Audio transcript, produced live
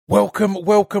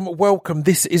Welcome.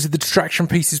 This is the Distraction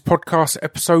Pieces podcast,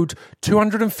 episode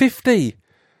 250,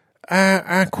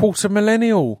 our quarter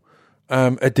millennial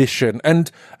edition.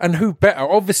 And who better?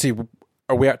 Obviously,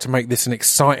 we had to make this an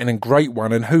exciting and great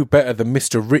one. And who better than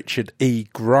Mr. Richard E.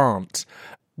 Grant?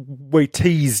 We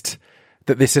teased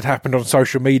that this had happened on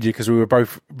social media because we were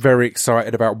both very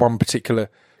excited about one particular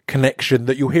connection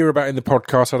that you'll hear about in the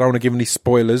podcast. I don't want to give any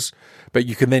spoilers, but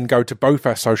you can then go to both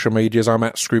our social medias. I'm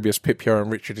at Scroobius Pipio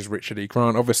and Richard is Richard E.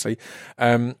 Grant, obviously,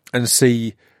 and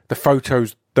see the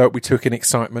photos that we took in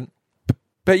excitement.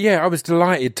 But yeah, I was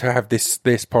delighted to have this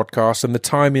podcast, and the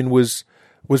timing was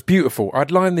beautiful.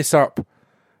 I'd lined this up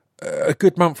a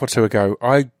good month or two ago.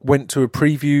 I went to a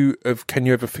preview of Can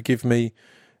You Ever Forgive Me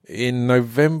in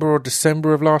November or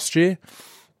December of last year,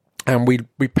 and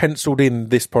we penciled in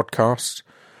this podcast.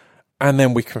 And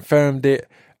then we confirmed it.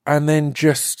 And then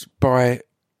just by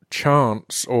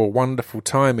chance or wonderful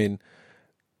timing,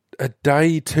 a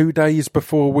day, 2 days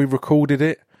before we recorded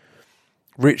it,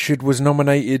 Richard was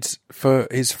nominated for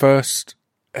his first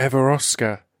ever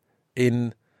Oscar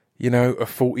in, a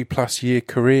 40-plus year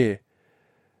career.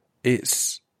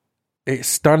 It's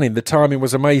stunning. The timing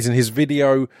was amazing. His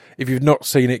video, if you've not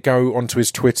seen it, go onto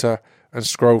his Twitter and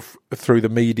scroll through the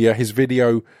media. His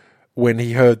video when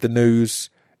he heard the news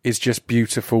is just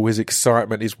beautiful. His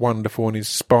excitement is wonderful and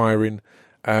inspiring.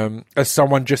 As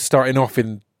someone just starting off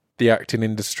in the acting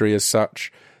industry as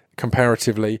such,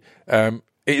 comparatively,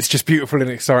 it's just beautiful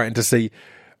and exciting to see.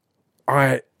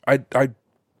 I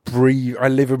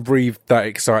live and breathe that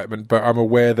excitement, but I'm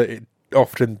aware that it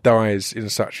often dies in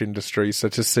such industries. So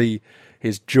to see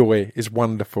his joy is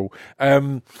wonderful.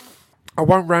 I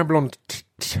won't ramble on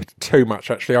too much,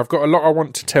 actually. I've got a lot I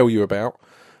want to tell you about,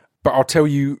 but I'll tell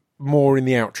you more in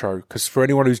the outro, because for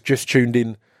anyone who's just tuned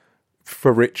in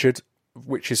for Richard,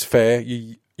 which is fair,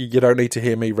 you don't need to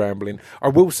hear me rambling. I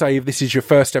will say, if this is your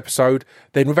first episode,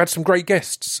 then we've had some great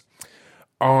guests.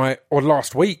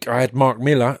 Last week I had Mark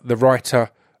Miller, the writer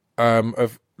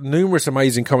of numerous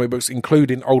amazing comic books,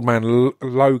 including Old Man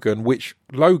Logan, which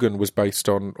Logan was based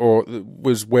on, or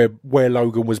was where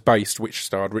Logan was based, which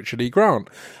starred Richard E. Grant.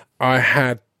 I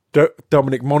had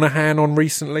Dominic Monaghan on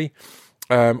recently,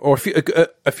 or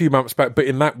a few months back, but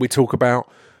in that we talk about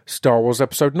Star Wars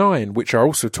Episode 9, which I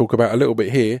also talk about a little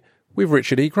bit here with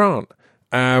Richard E. Grant.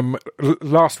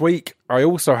 Last week I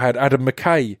also had Adam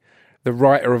McKay, the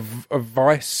writer of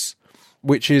Vice,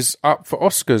 which is up for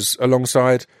Oscars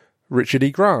alongside Richard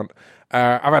E. Grant.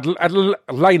 I've had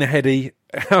Lena Headey.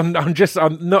 I'm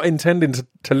not intending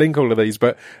to link all of these,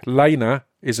 but Lena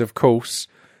is of course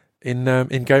in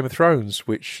Game of Thrones,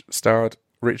 which starred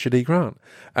Richard E. Grant.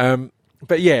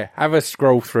 But yeah, have a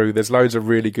scroll through. There's loads of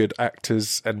really good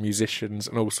actors and musicians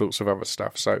and all sorts of other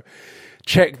stuff. So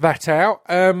check that out.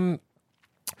 I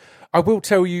will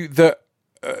tell you that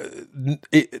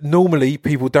normally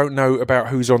people don't know about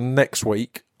who's on next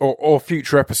week or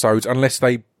future episodes unless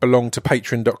they belong to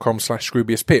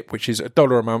patreon.com/ScroobiusPip, which is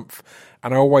 $1 a month.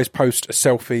 And I always post a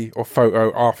selfie or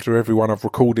photo after every one I've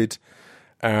recorded.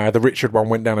 The Richard one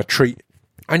went down a treat.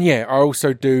 And yeah, I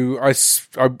also do a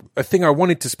thing I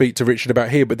wanted to speak to Richard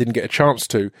about here but didn't get a chance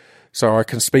to, so I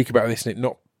can speak about this and it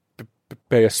not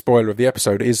be a spoiler of the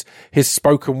episode, is his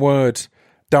spoken word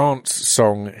dance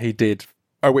song he did,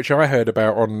 which I heard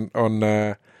about on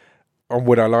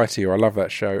Would I Lie to You. I love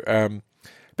that show.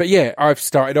 But yeah, I've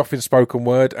started off in spoken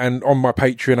word, and on my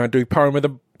Patreon I do Poem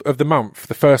of the Month,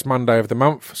 the first Monday of the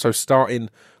month. So starting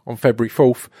on February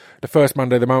 4th, the first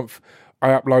Monday of the month, I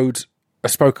upload a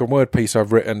spoken word piece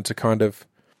I've written to kind of,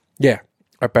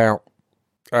 about,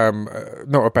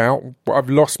 not about, I've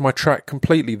lost my track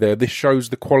completely there. This shows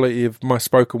the quality of my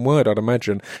spoken word, I'd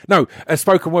imagine. No, a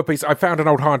spoken word piece. I found an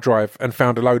old hard drive and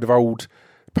found a load of old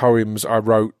poems I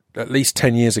wrote at least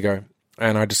 10 years ago.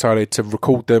 And I decided to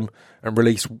record them and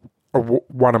release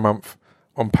one a month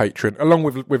on Patreon, along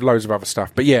with loads of other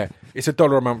stuff. But yeah, it's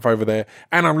 $1 a month over there.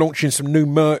 And I'm launching some new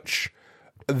merch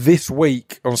this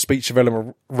week on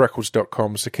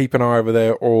speechdevelopmentrecords.com, so keep an eye over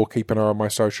there or keep an eye on my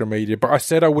social media. But I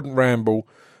said I wouldn't ramble,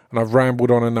 and I've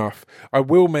rambled on enough. I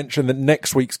will mention that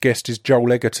next week's guest is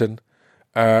Joel Egerton,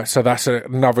 so that's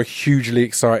another hugely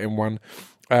exciting one.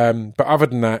 But other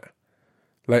than that,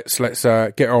 let's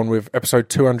get on with episode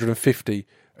 250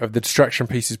 of the Distraction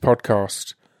Pieces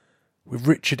podcast with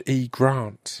Richard E.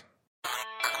 Grant.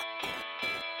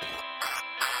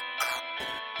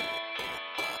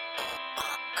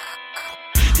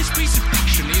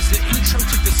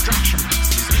 Distraction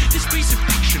Pieces. This piece of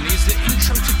fiction is the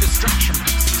intro to Distraction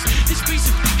Pieces. This piece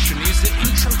of fiction is the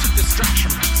intro to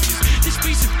Distraction Pieces. This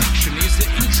piece of fiction is the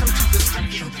intro to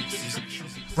Distraction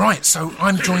Pieces. Right, so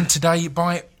I'm joined today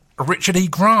by Richard E.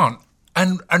 Grant,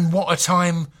 and what a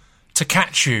time to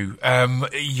catch you.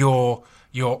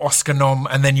 Your Oscar nom,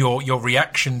 and then your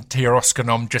reaction to your Oscar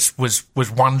nom just was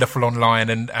wonderful online,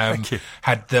 and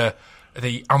had the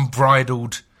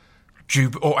unbridled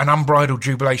an unbridled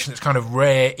jubilation that's kind of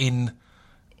rare in,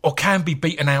 or can be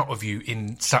beaten out of you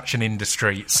in such an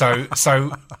industry. So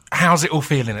how's it all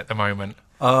feeling at the moment?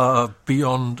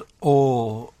 Beyond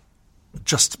all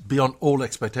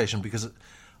expectation, because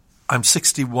I'm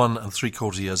 61 and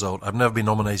 3/4 years old. I've never been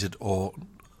nominated or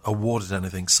awarded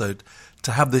anything. So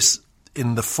to have this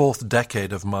in the 4th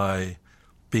decade of my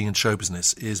being in show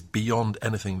business is beyond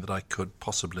anything that I could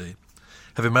possibly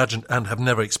have imagined and have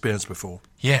never experienced before.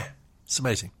 Yeah. It's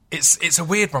amazing. It's a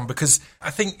weird one, because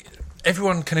I think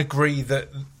everyone can agree that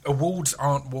awards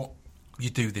aren't what you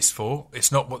do this for.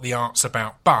 It's not what the art's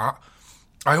about. But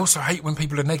I also hate when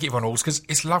people are negative on awards, because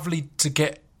it's lovely to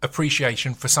get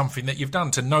appreciation for something that you've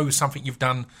done, to know something you've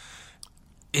done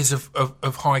is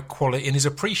of high quality and is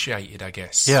appreciated, I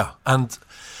guess. Yeah, and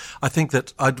I think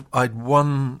that I'd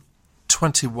won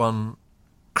 21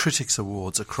 Critics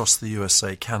Awards across the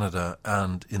USA, Canada,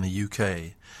 and in the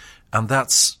UK, and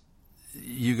that's,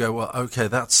 you go, well, okay,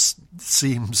 that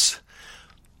seems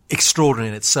extraordinary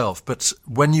in itself, but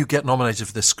when you get nominated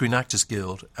for the Screen Actors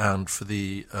Guild and for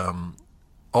the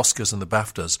Oscars and the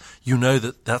BAFTAs, you know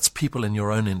that that's people in your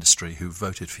own industry who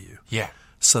voted for you. Yeah.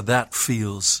 So that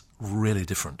feels really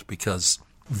different, because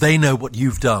they know what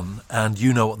you've done and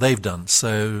you know what they've done.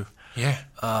 So, yeah,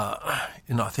 I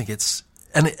think it's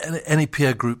any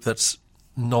peer group that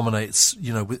nominates,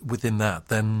 within that,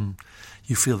 then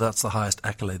you feel that's the highest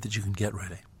accolade that you can get,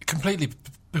 really. Completely,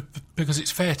 because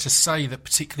it's fair to say that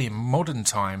particularly in modern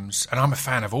times, and I'm a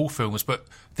fan of all films, but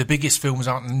the biggest films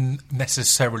aren't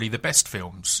necessarily the best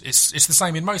films. It's the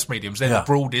same in most mediums. They're the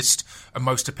broadest and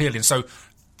most appealing. So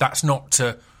that's not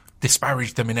to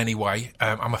disparage them in any way.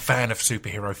 I'm a fan of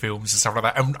superhero films and stuff like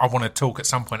that, and I want to talk at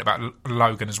some point about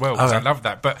Logan as well, because I love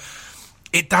that. But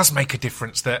it does make a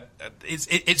difference that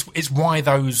it's why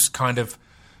those kind of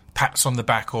pats on the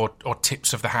back or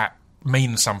tips of the hat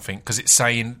mean something, because it's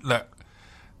saying, look,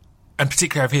 and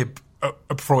particularly over here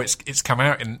before it's come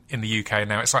out in the UK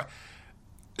now, it's like,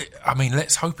 I mean,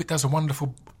 let's hope it does a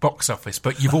wonderful box office,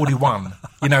 but you've already won.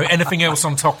 Anything else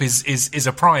on top is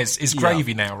a prize, is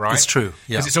gravy now, right? It's true,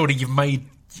 yeah. Because it's already, you've made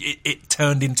it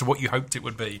turned into what you hoped it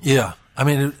would be. Yeah, I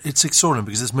mean, it's extraordinary,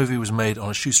 because this movie was made on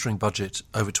a shoestring budget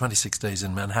over 26 days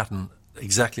in Manhattan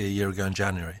exactly a year ago in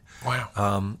January.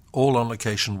 Wow. All on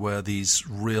location where these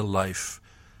real-life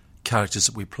characters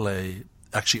that we play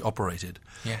actually operated.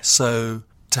 Yeah. So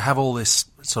to have all this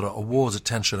sort of awards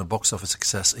attention and box office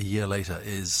success a year later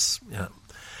is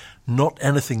not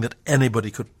anything that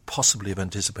anybody could possibly have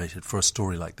anticipated for a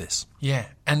story like this. Yeah,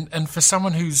 and for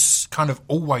someone who's kind of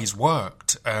always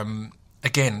worked,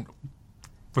 again,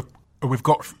 we've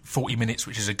got 40 minutes,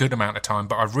 which is a good amount of time,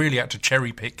 but I've really had to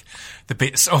cherry pick the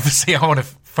bits. Obviously, I want to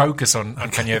focus on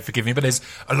Can You Forgive Me, but there's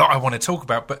a lot I want to talk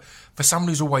about. But for someone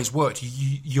who's always worked,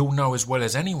 you'll know as well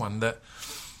as anyone that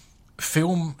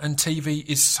film and TV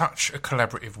is such a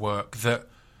collaborative work that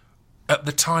at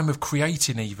the time of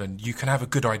creating even, you can have a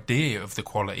good idea of the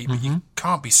quality, but you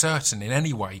can't be certain in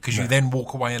any way, because you then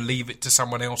walk away and leave it to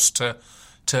someone else to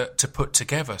put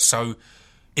together. So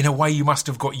in a way, you must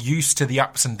have got used to the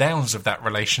ups and downs of that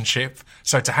relationship.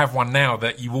 So to have one now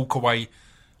that you walk away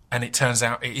and it turns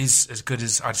out it is as good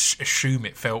as I'd assume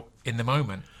it felt in the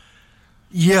moment.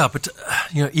 Yeah, but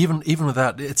even with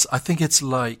that, I think it's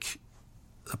like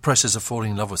the process of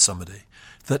falling in love with somebody.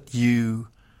 That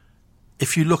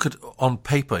if you look at on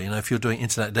paper, if you're doing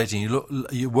internet dating,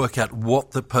 you work out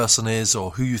what the person is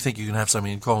or who you think you can have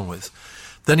something in common with.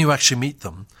 Then you actually meet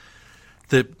them.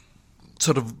 The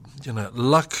sort of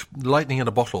lightning in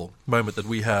a bottle moment that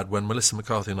we had when Melissa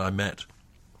McCarthy and I met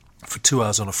for 2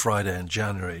 hours on a Friday in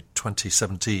January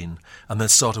 2017, and then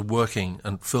started working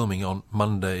and filming on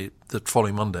Monday, the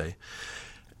following Monday.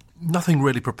 Nothing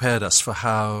really prepared us for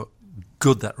how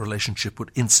good that relationship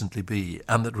would instantly be,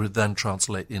 and that would then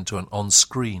translate into an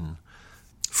on-screen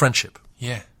friendship.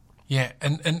 Yeah,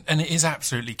 and it is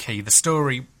absolutely key. The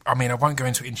story, I mean, I won't go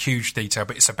into it in huge detail,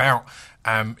 but it's about,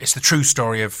 it's the true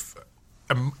story of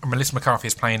Melissa McCarthy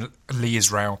is playing Lee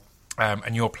Israel,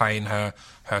 and you're playing her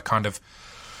kind of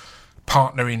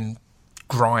partner in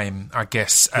grime, I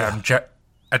guess,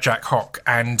 Jack Hawk.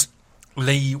 And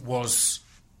Lee was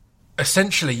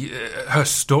essentially, her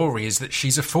story is that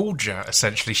she's a forger.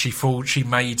 Essentially, she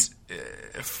made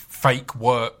fake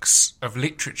works of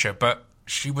literature, but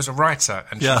she was a writer,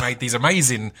 and she made these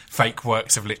amazing fake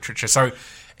works of literature. So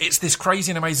it's this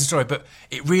crazy and amazing story, but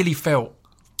it really felt,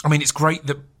 I mean, it's great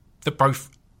that both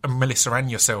Melissa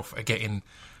and yourself are getting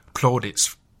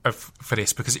plaudits for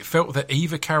this, because it felt that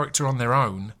either character on their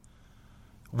own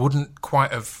wouldn't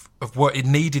quite have what it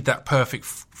needed, that perfect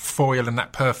foil and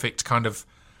that perfect kind of.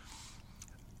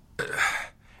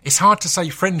 It's hard to say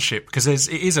friendship, because it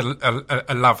is a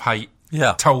love-hate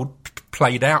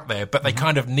played out there, but they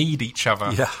kind of need each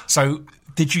other. Yeah. So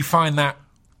did you find that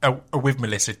with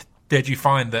Melissa? Did you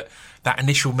find that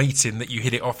initial meeting that you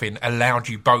hit it off in allowed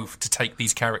you both to take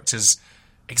these characters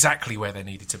exactly where they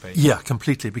needed to be? Yeah,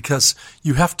 completely, because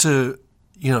you have to,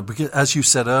 because as you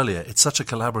said earlier, it's such a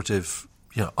collaborative,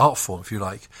 art form, if you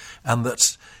like, and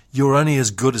that you're only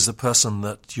as good as the person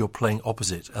that you're playing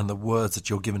opposite and the words that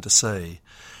you're given to say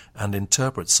and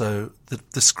interpret. So the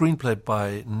screenplay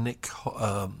by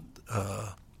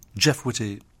Jeff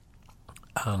Whitty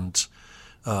and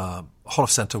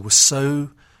Holofcener was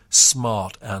so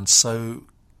smart and so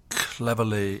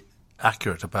cleverly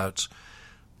accurate about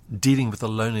dealing with the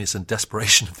loneliness and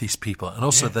desperation of these people, and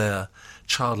also their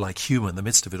childlike humour in the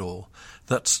midst of it all,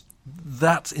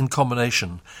 that in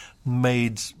combination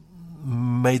made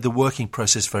the working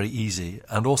process very easy.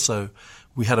 And also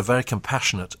we had a very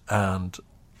compassionate and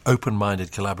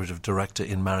open-minded collaborative director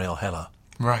in Marielle Heller.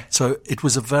 Right. So it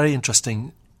was a very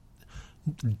interesting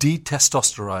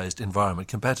de-testosterized environment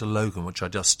compared to Logan, which I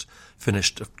just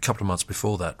finished a couple of months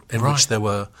before that, in which there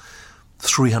were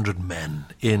 300 men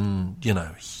in,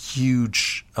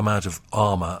 huge amount of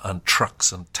armour and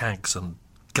trucks and tanks and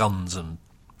guns and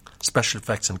special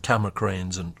effects and camera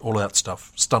cranes and all that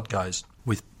stuff, stunt guys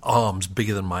with arms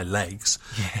bigger than my legs.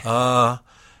 Yeah.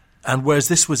 And whereas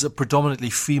this was a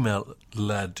predominantly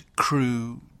female-led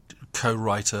crew,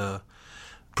 co-writer,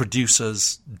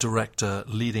 producers, director,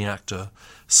 leading actor,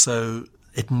 so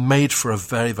it made for a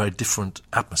very, very different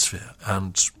atmosphere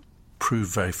and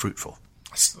proved very fruitful.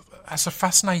 That's a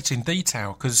fascinating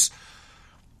detail, because,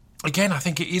 again, I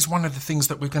think it is one of the things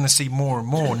that we're going to see more and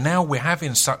more. Now we're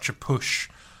having such a push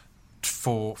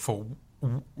for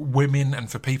women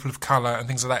and for people of colour and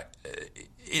things like that.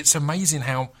 It's amazing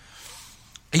how,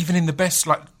 even in the best,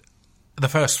 like the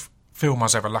first film I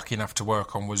was ever lucky enough to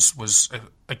work on was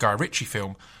a Guy Ritchie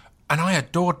film, and I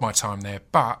adored my time there,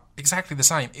 but exactly the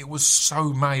same. It was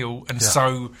so male and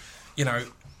so,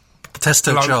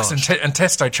 testo charged and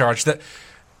testo charged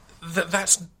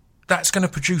that's going to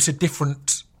produce a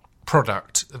different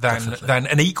product than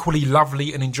an equally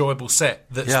lovely and enjoyable set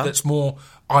that's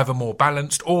either more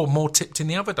balanced or more tipped in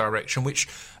the other direction, which,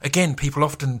 again, people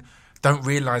often don't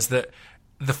realise that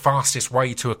the fastest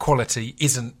way to equality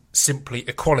isn't simply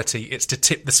equality, it's to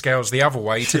tip the scales the other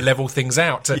way, to level things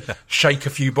out, to shake a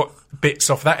few bits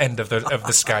off that end of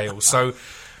the scale. So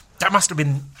that must have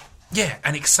been,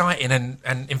 an exciting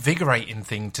and invigorating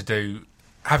thing to do,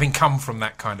 having come from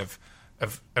that kind of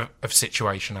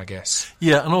situation, I guess.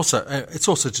 Yeah, and also it's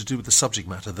also to do with the subject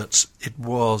matter, that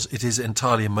it is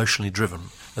entirely emotionally driven,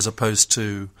 as opposed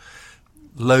to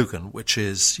Logan, which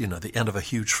is, the end of a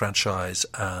huge franchise,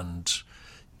 and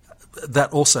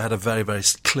that also had a very, very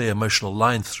clear emotional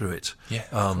line through it. Yeah,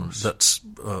 that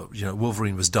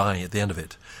Wolverine was dying at the end of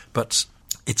it, but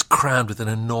it's crammed with an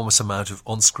enormous amount of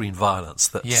on-screen violence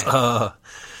that,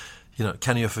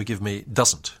 Can You Forgive Me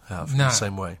doesn't have in the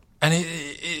same way. And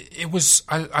it was,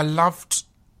 I loved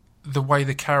the way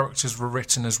the characters were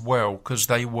written as well, because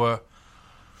they were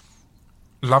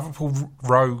lovable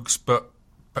rogues, but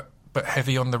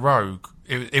heavy on the rogue.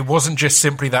 It wasn't just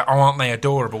simply that, aren't they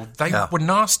adorable? They were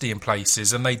nasty in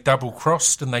places, and they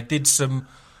double-crossed, and they did some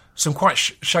quite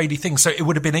shady things. So it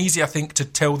would have been easy, I think,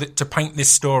 to paint this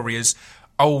story as,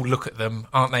 oh, look at them,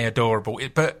 aren't they adorable?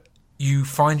 But you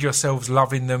find yourselves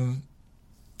loving them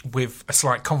with a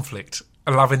slight conflict,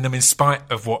 loving them in spite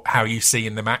of how you see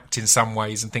in them act in some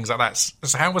ways and things like that.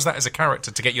 So how was that as a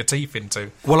character to get your teeth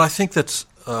into? Well, I think that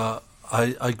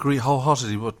I agree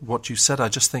wholeheartedly with what you said. I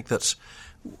just think that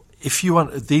if you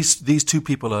want, these two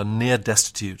people are near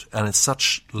destitute, and in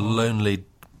such lonely,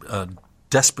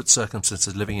 desperate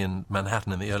circumstances, living in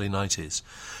Manhattan in the early 90s,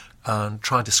 and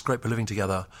trying to scrape a living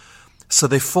together. So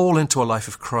they fall into a life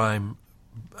of crime,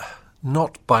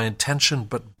 not by intention,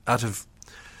 but out of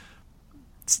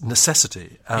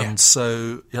necessity. And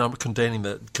so, I'm condoning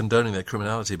their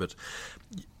criminality, but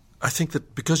I think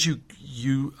that because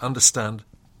you understand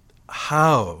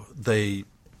how they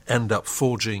end up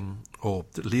forging, or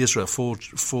Lee Israel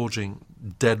forging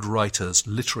dead writers'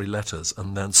 literary letters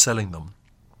and then selling them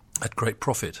at great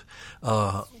profit.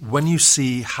 When you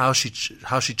see how she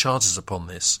charges upon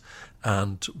this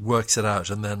and works it out,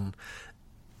 and then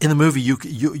in the movie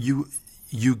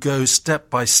you go step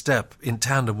by step in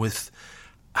tandem with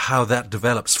how that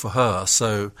develops for her.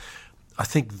 So I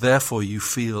think therefore you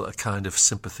feel a kind of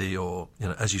sympathy, or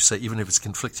as you say, even if it's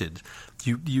conflicted,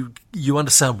 you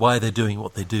understand why they're doing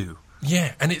what they do.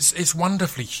 Yeah, and it's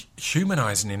wonderfully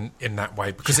humanising in that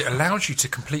way, because it allows you to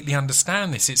completely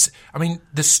understand this.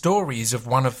 The story is of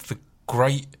one of the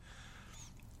great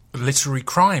literary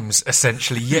crimes,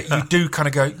 essentially. Yet you do kind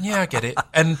of go, yeah, I get it,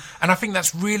 and I think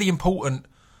that's really important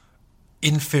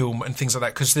in film and things like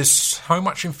that, because there's so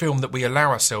much in film that we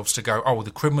allow ourselves to go, oh, the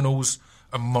criminals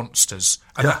are monsters,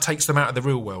 and that takes them out of the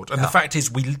real world. And the fact is,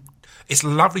 it's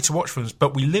lovely to watch films,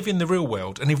 but we live in the real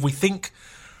world, and if we think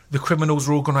the criminals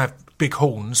are all going to have big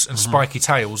horns and spiky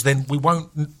tails, then we won't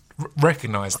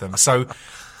recognise them. So,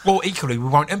 well, equally, we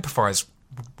won't empathise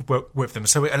with them.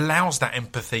 So it allows that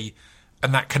empathy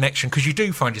and that connection, because you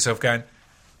do find yourself going,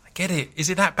 I get it. Is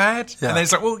it that bad? Yeah. And then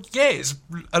it's like, well, yeah, it's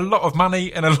a lot of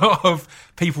money and a lot of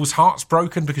people's hearts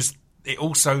broken, because it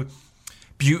also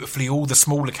beautifully, all the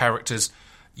smaller characters,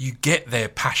 you get their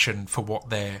passion for what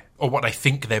they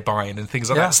think they're buying and things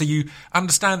like that. So you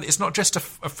understand that it's not just a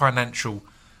financial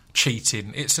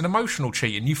cheating, it's an emotional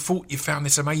cheating. You thought you found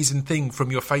this amazing thing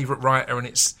from your favourite writer, and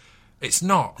it's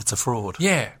not. It's a fraud.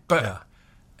 Yeah, but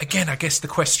again, I guess the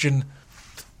question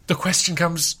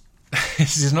comes,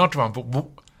 this is an odd one, but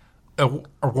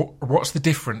what's the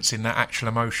difference in that actual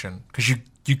emotion? Because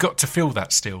you got to feel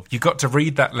that still. You got to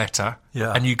read that letter,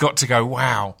 and you got to go,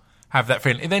 wow, have that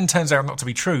feeling. It then turns out not to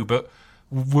be true, but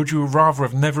would you rather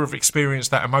have never have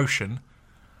experienced that emotion,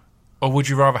 or would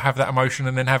you rather have that emotion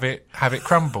and then have it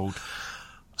crumbled?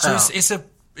 So it's a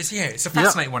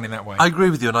fascinating one in that way. I agree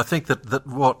with you, and I think that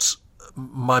what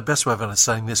my best way of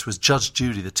understanding this was Judge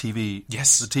Judy, the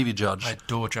TV judge. I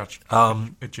adore Judge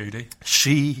Judy.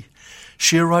 She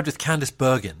arrived with Candice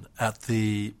Bergen at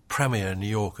the premiere in New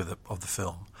York of the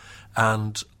film,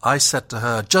 and I said to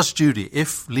her, Judge Judy,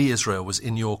 if Lee Israel was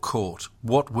in your court,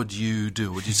 what would you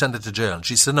do? Would you send her to jail? And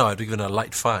she said, no, I'd give her a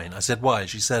light fine. I said, why?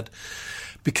 She said,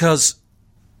 because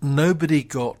nobody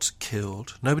got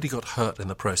killed, nobody got hurt in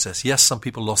the process. Yes, some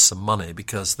people lost some money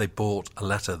because they bought a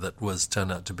letter that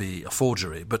turned out to be a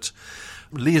forgery, but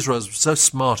Lee Israel was so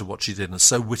smart at what she did and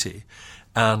so witty,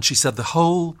 and she said the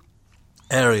whole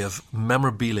area of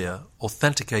memorabilia,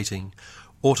 authenticating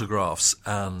autographs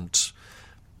and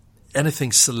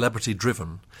anything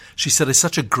celebrity-driven, she said is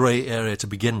such a grey area to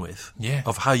begin with,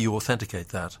 of how you authenticate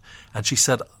that. And she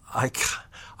said, I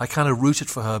kind of rooted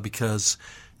for her because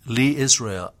Lee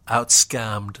Israel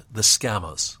out-scammed the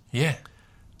scammers. Yeah.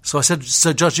 So I said,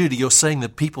 so Judge Judy, you're saying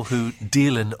that people who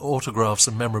deal in autographs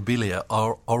and memorabilia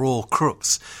are all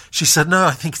crooks? She said, no,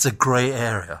 I think it's a grey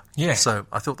area. Yeah. So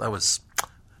I thought that was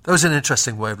an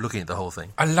interesting way of looking at the whole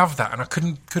thing. I love that, and I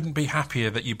couldn't be happier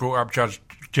that you brought up Judge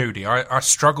Judy. I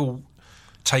struggle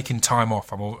taking time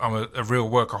off. I'm a real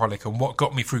workaholic, and what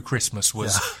got me through Christmas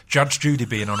was Judge Judy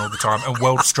being on all the time and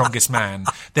World's Strongest Man.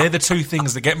 They're the two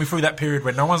things that get me through that period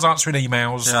when no one's answering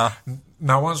emails,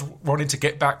 no one's wanting to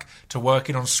get back to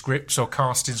working on scripts or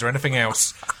castings or anything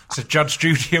else. So Judge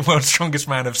Judy and World's Strongest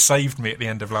Man have saved me at the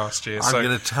end of last year. I'm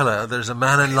going to tell her there's a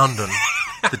man in London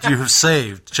that you have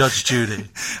saved, Judge Judy.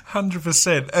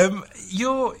 100%.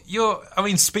 You're. I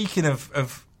mean, speaking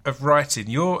of writing,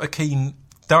 you're a keen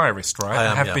diarist, right? I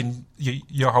am, have been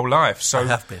your whole life. So I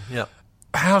have been, yeah.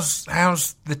 How's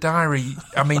the diary?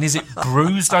 I mean, is it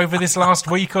bruised over this last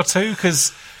week or two?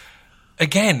 Because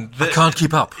again, I can't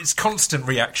keep up. It's constant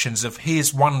reactions of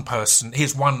here's one person,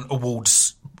 here's one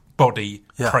awards body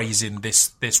praising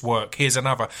this work, here's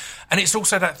another, and it's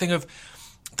also that thing of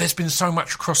there's been so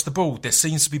much across the board. There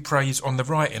seems to be praise on the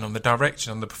writing, on the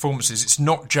direction, on the performances. It's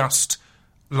not just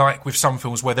like with some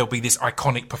films where there'll be this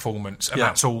iconic performance and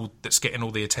that's all that's getting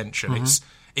all the attention.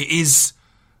 It is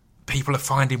people are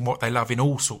finding what they love in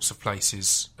all sorts of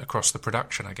places across the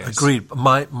production, I guess. Agreed.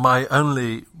 My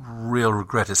only real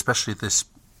regret, especially at this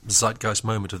zeitgeist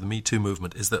moment of the Me Too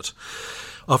movement, is that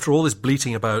after all this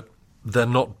bleating about there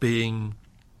not being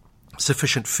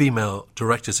sufficient female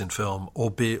directors in film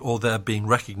or there being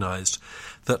recognised,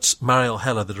 that Marielle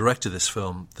Heller, the director of this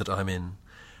film that I'm in,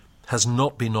 has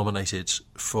not been nominated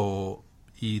for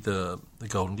either the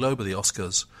Golden Globe or the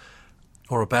Oscars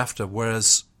or a BAFTA,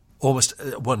 whereas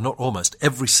not almost,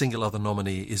 every single other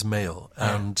nominee is male.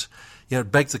 Yeah. And it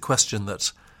begs the question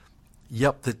that,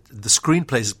 the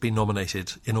screenplay has been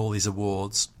nominated in all these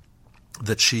awards,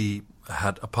 that she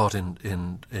had a part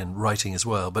in writing as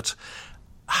well. But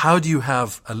how do you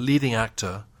have a leading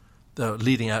actor,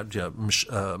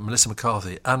 Melissa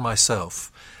McCarthy and myself,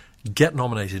 get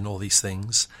nominated in all these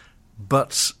things,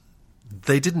 but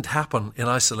they didn't happen in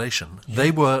isolation.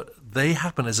 Yeah. They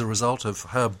happen as a result of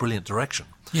her brilliant direction.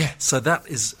 Yeah. So that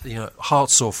is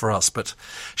heart sore for us. But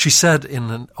she said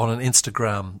on an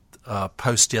Instagram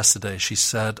post yesterday, she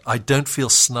said, "I don't feel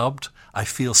snubbed, I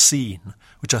feel seen,"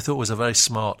 which I thought was a very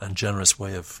smart and generous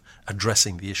way of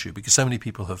addressing the issue, because so many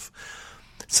people have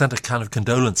sent a kind of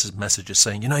condolence messages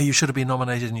saying, you should have been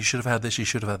nominated and you should have had this, you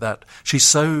should have had that. She's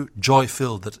so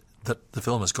joy-filled that the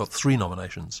film has got 3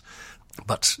 nominations.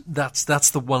 But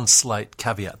that's the one slight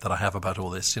caveat that I have about all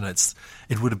this.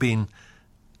 It would have been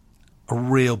a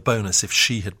real bonus if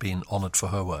she had been honoured for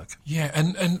her work. Yeah,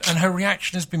 and her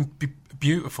reaction has been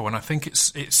beautiful, and I think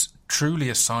it's truly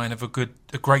a sign of a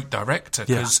great director,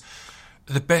 because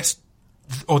the best,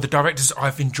 or the directors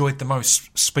I've enjoyed the most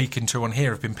speaking to on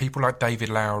here have been people like David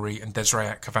Lowery and Desiree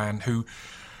Akhavan, who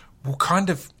will kind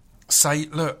of say,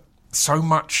 look, so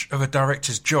much of a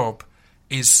director's job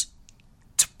is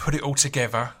to put it all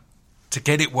together, to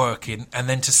get it working, and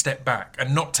then to step back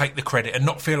and not take the credit and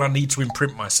not feel I need to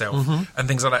imprint myself and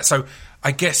things like that. So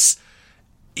I guess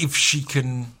if she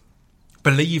can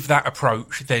believe that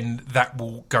approach, then that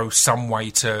will go some way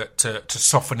to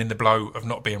softening the blow of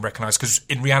not being recognised, because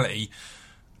in reality,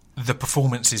 the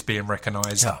performance is being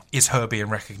recognised, is her being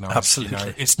recognised.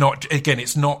 Absolutely. It's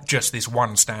not just this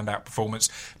one standout performance.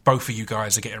 Both of you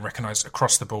guys are getting recognised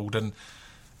across the board, and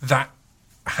that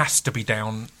has to be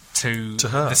down to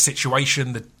her, the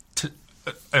situation, to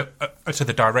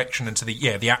the direction, and to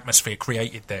the atmosphere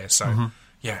created there. So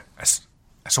it's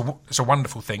a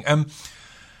wonderful thing.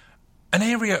 An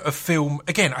area of film,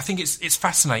 again, I think it's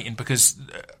fascinating, because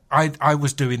I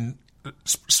was doing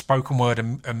spoken word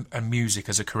and music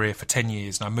as a career for 10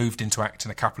 years, and I moved into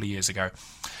acting a couple of years ago.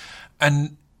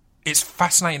 And it's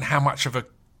fascinating how much of a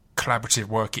collaborative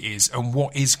work it is, and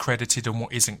what is credited and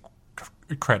what isn't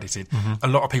credited. A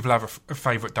lot of people have a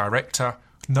favourite director.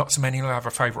 Not so many will have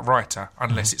a favourite writer,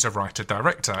 unless it's a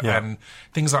writer-director and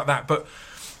things like that. But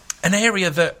an area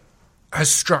that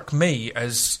has struck me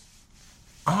as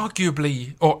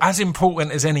arguably, or as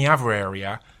important as any other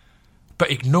area,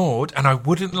 but ignored, and I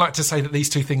wouldn't like to say that these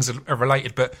two things are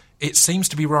related, but it seems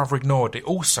to be rather ignored. It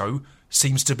also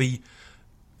seems to be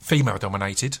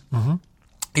female-dominated,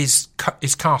 is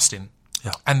casting.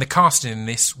 Yeah. And the casting in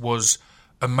this was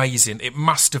amazing. It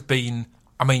must have been,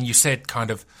 I mean, you said kind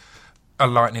of a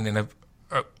lightning in a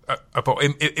bottle.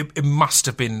 It must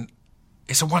have been,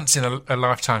 it's a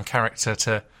once-in-a-lifetime character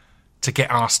to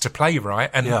get asked to play, right?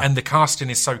 And the casting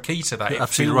is so key to that. You're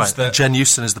absolutely right. That Jen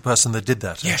Euston is the person that did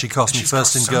that. Yeah, she cast me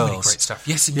first in so Girls. Many great stuff.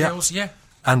 Yes, in Girls, yeah.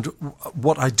 And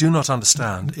what I do not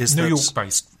understand is New that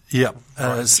York-based. Yeah,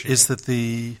 is that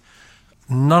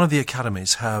none of the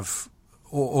academies have,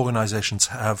 or organisations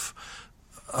have,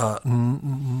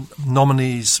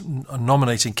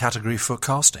 nominating category for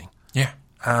casting. Yeah.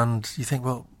 And you think,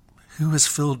 well, who has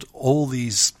filled all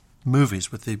these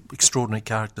movies with the extraordinary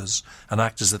characters and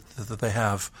actors that they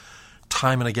have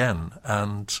time and again?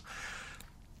 And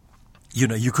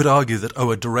you could argue that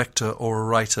a director or a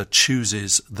writer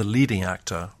chooses the leading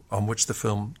actor on which the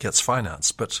film gets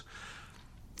financed, but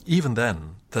even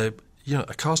then, a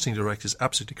casting director is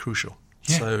absolutely crucial.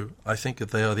 Yeah. So I think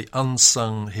that they are the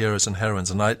unsung heroes and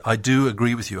heroines, and I do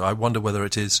agree with you. I wonder whether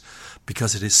it is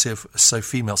because it is so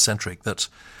female-centric that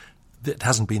it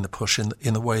hasn't been the push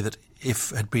in the way that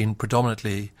if it had been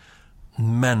predominantly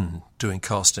men doing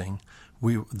casting,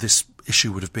 this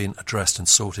issue would have been addressed and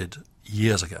sorted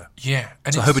years ago. Yeah.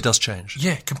 And so I hope it does change.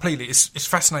 Yeah, completely. It's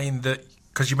fascinating that,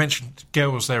 because you mentioned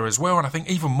Girls there as well, and I think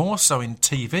even more so in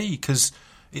TV, because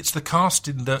it's the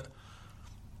casting that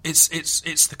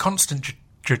it's the constant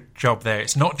job there.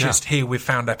 It's not just here we've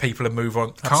found our people and move on.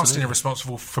 Absolutely. Casting are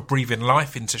responsible for breathing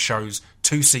life into shows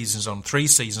 2 seasons on, 3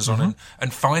 seasons on,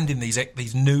 and finding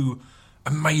these new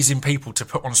amazing people to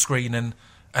put on screen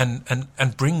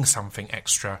and bring something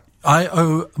extra. I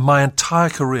owe my entire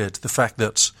career to the fact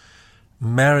that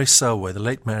Mary Selway, the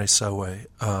late Mary Selway,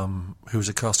 who was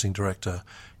a casting director,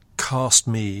 put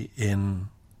me in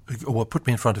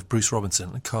front of Bruce Robinson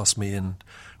and cast me in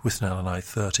Withnail and I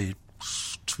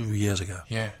 32 years ago.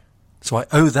 Yeah. So I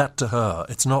owe that to her.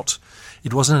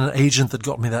 It wasn't an agent that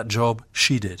got me that job,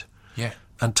 she did. Yeah.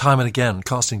 And time and again,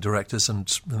 casting directors, and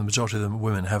the majority of them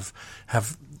women, have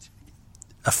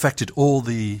affected all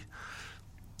the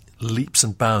leaps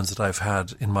and bounds that I've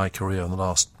had in my career in the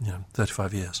last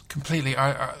 35 years. Completely.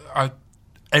 I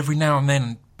every now and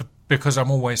then, because I'm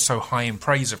always so high in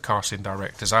praise of casting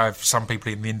directors, I have some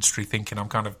people in the industry thinking I'm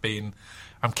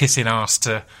kissing ass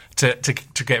to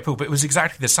get pulled. But it was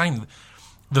exactly the same.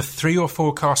 The 3 or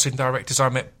 4 casting directors I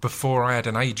met before I had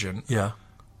an agent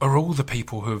are all the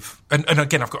people who've... And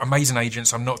again, I've got amazing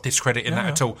agents. I'm not discrediting that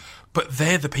at all. But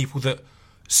they're the people that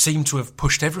seem to have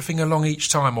pushed everything along each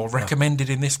time, or recommended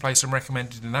in this place and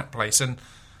recommended in that place. And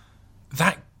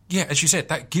that yeah, as you said,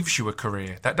 that gives you a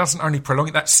career. That doesn't only prolong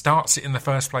it, that starts it in the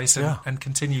first place and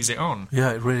continues it on.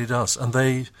 Yeah, it really does. And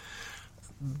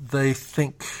they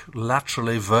think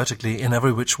laterally, vertically, in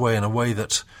every which way, in a way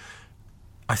that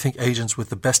I think agents with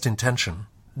the best intention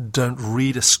don't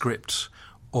read a script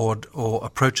or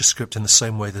approach a script in the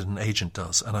same way that an agent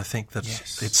does. And I think that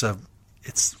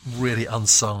it's really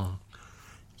unsung,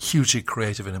 hugely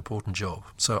creative and important job.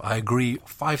 So I agree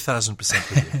 5,000%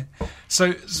 with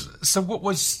you.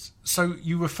 So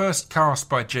you were first cast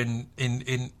by Jen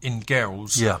in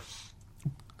Girls. Yeah.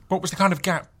 What was the kind of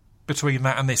gap between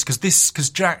that and this? Because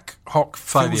Jack Hock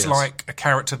 5 feels years. like a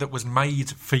character that was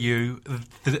made for you,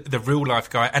 the real life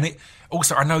guy. And it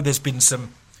also, I know there's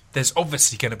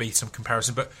obviously going to be some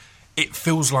comparison, but it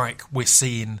feels like we're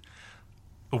seeing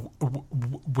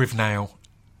with now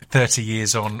 30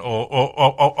 years on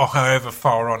or however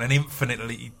far on, an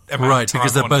infinitely amount Right, of time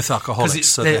because they're on. both alcoholics,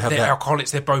 so they're they have that.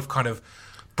 alcoholics, they're both kind of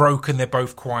broken, they're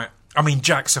both quite... I mean,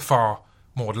 Jack's a far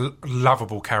more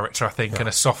lovable character, I think, and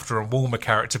a softer and warmer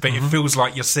character, but it feels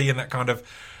like you're seeing that kind of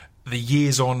the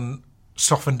years on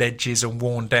softened edges and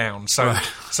worn down. So,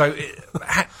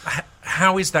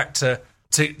 how is that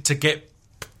to get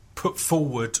put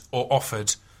forward or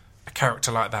offered a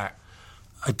character like that?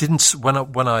 I didn't.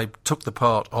 When I took the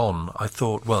part on, I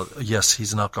thought, well, yes,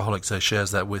 he's an alcoholic, so he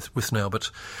shares that with Withnail.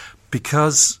 But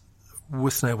because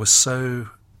Withnail was so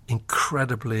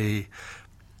incredibly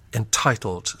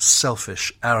entitled,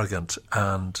 selfish, arrogant,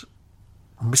 and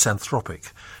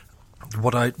misanthropic,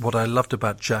 what I loved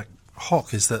about Jack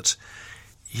Hock is that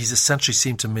he's essentially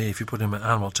seemed to me, if you put him in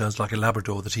animal terms, like a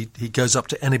Labrador, that he goes up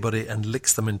to anybody and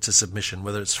licks them into submission,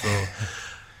 whether it's for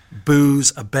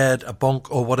booze, a bed, a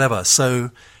bonk, or whatever.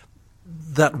 So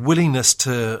that willingness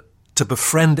to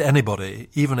befriend anybody,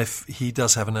 even if he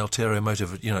does have an ulterior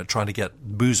motive, trying to get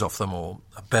booze off them or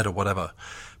a bed or whatever,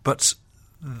 but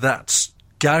that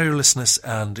garrulousness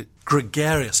and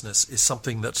gregariousness is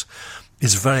something that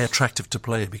is very attractive to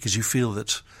play, because you feel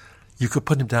that you could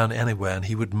put him down anywhere and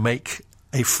he would make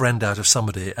a friend out of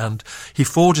somebody. And he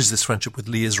forges this friendship with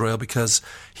Lee Israel because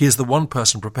he is the one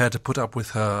person prepared to put up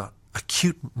with her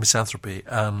acute misanthropy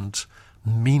and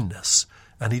meanness.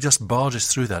 And he just barges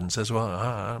through that and says, well,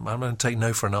 I'm going to take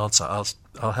no for an answer.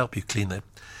 I'll help you clean the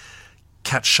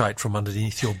cat shite from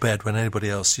underneath your bed when anybody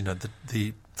else,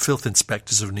 the filth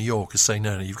inspectors of New York is saying,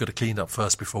 no, you've got to clean up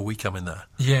first before we come in there.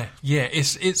 Yeah.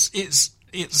 It's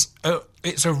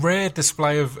a rare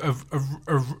display of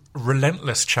a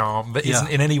relentless charm that isn't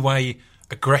in any way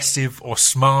aggressive or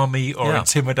smarmy or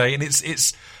intimidating.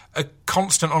 It's a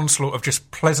constant onslaught of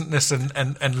just pleasantness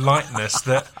and lightness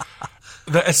that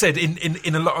I said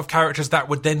in a lot of characters that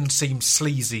would then seem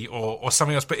sleazy or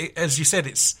something else. But as you said,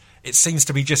 it seems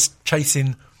to be just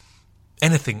chasing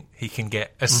anything he can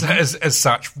get as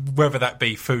such, whether that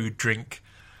be food, drink,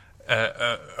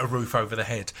 a roof over the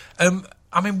head.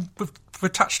 I mean,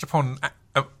 we've touched upon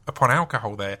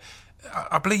alcohol there.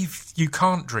 I believe you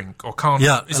can't drink or can't...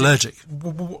 Yeah, allergic.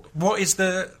 What is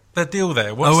the deal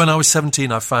there? When I was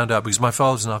 17, I found out, because my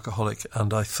father was an alcoholic,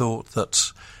 and I thought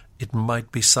that it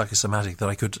might be psychosomatic,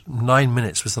 that 9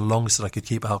 minutes was the longest that I could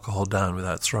keep alcohol down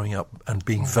without throwing up and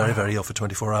being very, very ill for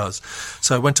 24 hours.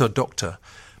 So I went to a doctor,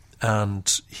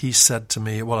 and he said to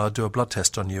me, well, I'll do a blood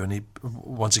test on you. And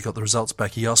once he got the results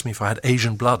back, he asked me if I had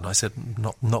Asian blood. And I said,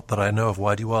 not that I know of.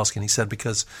 Why do you ask? And he said,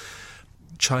 because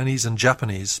Chinese and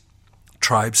Japanese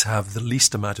tribes have the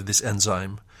least amount of this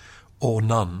enzyme, or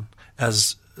none,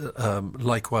 as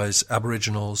likewise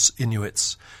Aboriginals,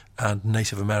 Inuits, and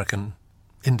Native American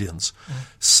Indians.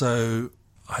 So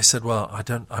I said, well,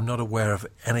 I'm not aware of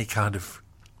any kind of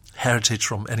heritage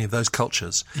from any of those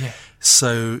cultures. Yeah.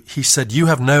 So he said, you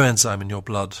have no enzyme in your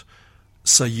blood,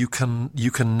 so you can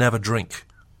never drink.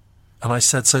 And I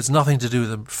said, so it's nothing to do with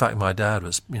the fact my dad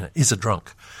is a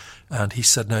drunk. And he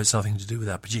said, no, it's nothing to do with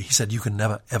that. But he said, you can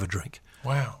never, ever drink.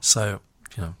 Wow. So,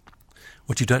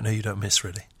 what you don't know, you don't miss,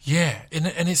 really. Yeah, and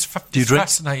it's do you drink?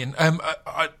 Fascinating.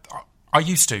 I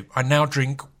used to. I now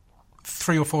drink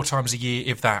 3 or 4 times a year,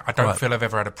 if that. I don't feel I've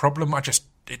ever had a problem.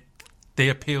 The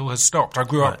appeal has stopped. I've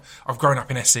grown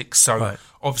up in Essex, so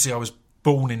obviously I was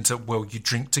born into, well, you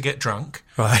drink to get drunk.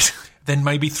 Right. Then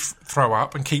maybe throw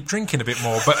up and keep drinking a bit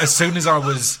more. But as soon as I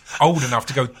was old enough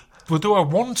to go, well, do I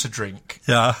want to drink?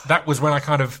 Yeah. That was when I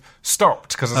kind of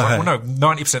stopped, because I was like, well, no,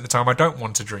 90% of the time I don't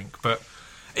want to drink. But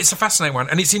it's a fascinating one.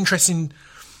 And it's interesting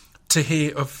to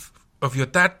hear of your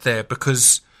dad there,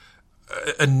 because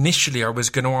initially I was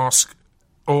going to ask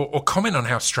or comment on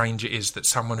how strange it is that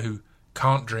someone who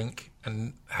can't drink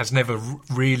and has never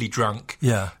really drunk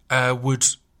would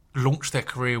launch their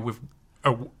career with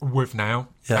now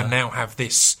and now have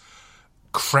this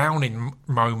crowning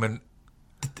moment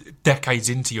decades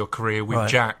into your career with Right.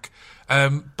 Jack.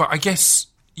 But I guess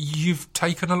you've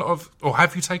taken a lot of, or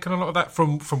have you taken a lot of that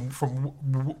from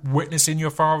witnessing your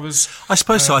father's? I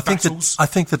suppose so. battles? I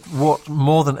think that what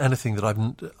more than anything that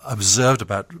I've observed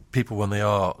about people when they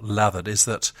are lathered is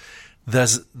that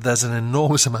there's an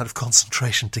enormous amount of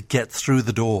concentration to get through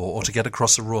the door or to get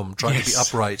across the room, trying to be Yes.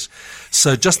 upright.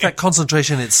 So just that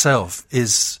concentration itself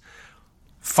is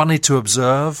funny to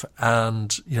observe,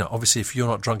 and obviously, if you're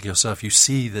not drunk yourself, you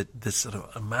see that this sort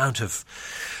of amount of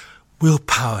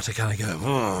willpower to kind of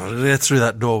go get through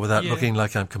that door without looking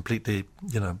like I'm completely,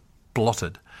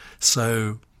 blotted.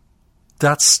 So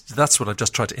that's what I've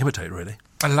just tried to imitate, really.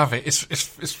 I love it.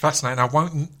 It's fascinating. I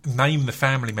won't name the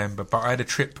family member, but I had a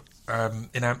trip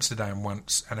in Amsterdam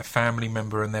once, and a family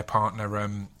member and their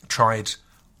partner tried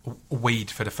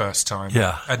weed for the first time.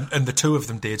 Yeah. And the two of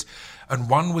them did. And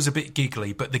one was a bit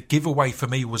giggly, but the giveaway for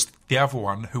me was the other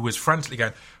one, who was frantically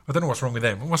going, I don't know what's wrong with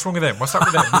them. What's wrong with them? What's up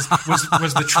with them?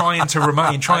 Was the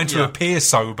trying to appear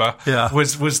sober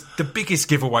was the biggest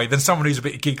giveaway than someone who's a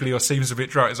bit giggly or seems a bit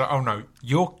dry. It's like, oh no,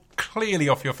 you're clearly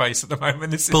off your face at the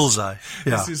moment. This is Bullseye.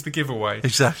 Yeah. This is the giveaway.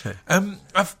 Exactly.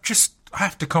 I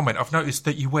have to comment. I've noticed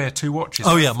that you wear two watches.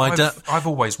 Oh, yeah, my dad. I've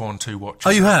always worn two watches. Oh,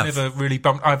 you have? I've never really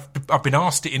bumped. I've been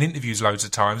asked it in interviews loads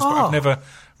of times, but I've never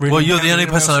really. Well, you're the only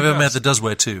anyone person else I've who ever met does. that does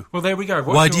wear two. Well, there we go.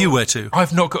 Why do you wear two?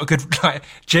 I've not got a good.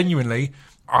 Genuinely,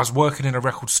 I was working in a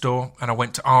record store and I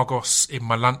went to Argos in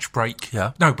my lunch break.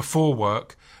 Yeah. No, before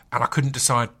work, and I couldn't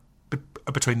decide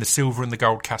between the silver and the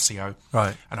gold Casio.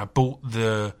 Right. And I bought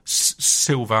the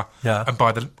silver. Yeah. And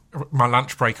by my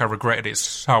lunch break, I regretted it,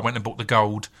 so I went and bought the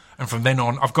gold. And from then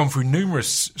on, I've gone through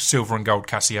numerous silver and gold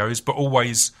Casios, but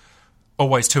always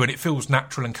two, and it feels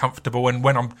natural and comfortable. And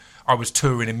when I was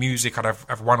touring in music, I'd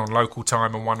have one on local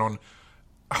time and one on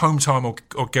home time or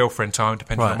girlfriend time,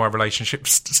 depending on my relationship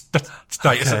status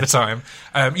at the time.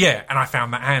 And I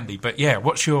found that handy. But yeah,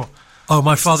 what's your... Oh,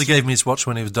 my father gave me his watch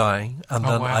when he was dying, and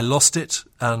then wow. I lost it,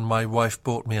 and my wife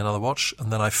bought me another watch,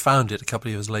 and then I found it a couple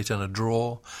of years later in a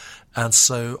drawer, and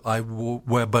so I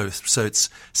wear both. So it's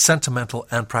sentimental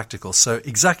and practical. So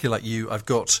exactly like you, I've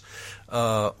got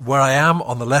where I am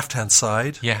on the left-hand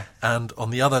side, and on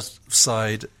the other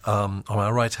side, on my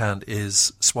right hand,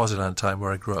 is Swaziland time,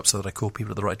 where I grew up, so that I call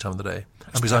people at the right time of the day.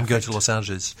 And because I'm going to Los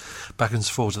Angeles back and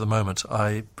forwards at the moment,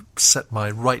 I set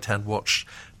my right-hand watch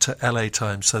to LA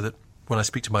time so that when I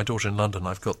speak to my daughter in London,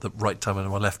 I've got the right time in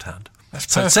my left hand.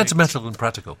 That's so perfect. it's sentimental and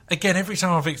practical. Again, every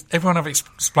time everyone I've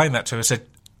explained that to has said,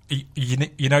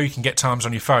 you know you can get times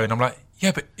on your phone. I'm like,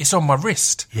 yeah, but it's on my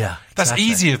wrist. Yeah, That's exactly.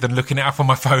 easier than looking it up on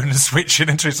my phone and switching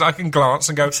into it. So I can glance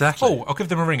and go, Exactly. oh, I'll give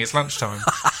them a ring. It's lunchtime.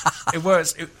 It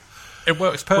works. It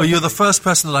works perfectly. Well, you're the first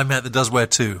person that I met that does wear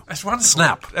two. That's wonderful.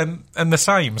 Snap. And the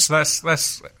same. So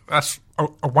that's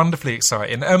a wonderfully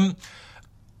exciting.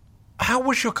 How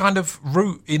was your kind of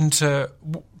route into?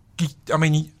 I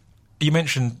mean, you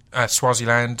mentioned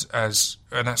Swaziland and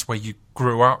that's where you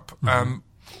grew up. Mm-hmm.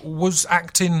 Was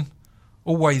acting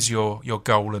always your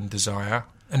goal and desire?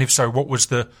 And if so, what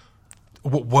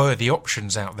were the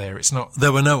options out there? It's not.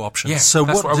 There were no options. Yeah, so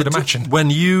that's what I would imagine.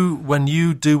 When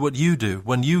you do what you do,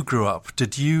 when you grew up,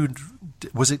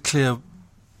 was it clear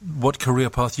what career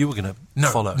path you were going to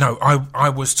follow? No, I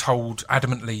was told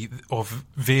adamantly or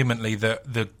vehemently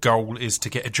that the goal is to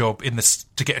get a job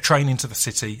to get a train into the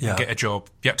city and get a job.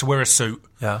 You had to wear a suit.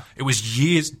 Yeah. It was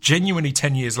genuinely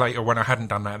 10 years later when I hadn't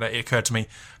done that it occurred to me,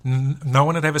 no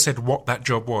one had ever said what that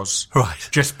job was. Right.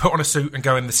 Just put on a suit and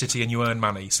go in the city and you earn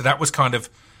money. So that was kind of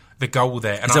the goal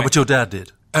there. And Is that what your dad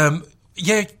did?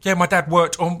 Yeah, my dad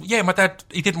worked on... Yeah, my dad,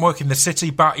 he didn't work in the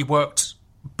city, but he worked...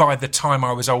 By the time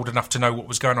I was old enough to know what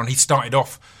was going on, he started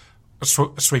off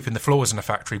sweeping the floors in a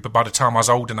factory, but by the time I was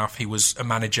old enough, he was a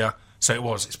manager.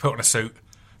 So it's put on a suit,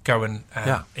 go and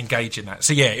engage in that.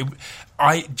 So yeah,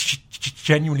 I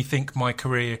genuinely think my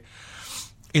career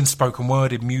in spoken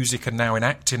word, in music, and now in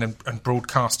acting and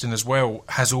broadcasting as well,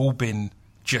 has all been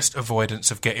just avoidance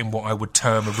of getting what I would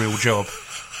term a real job.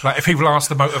 Like if people ask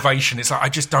the motivation, it's like, I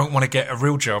just don't want to get a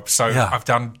real job. So I've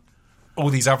done all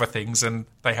these other things and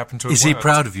they happen to have Is he worked.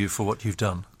 proud of you for what you've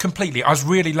done? Completely. I was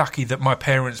really lucky that my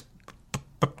parents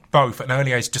both at an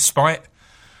early age, despite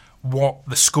what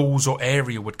the schools or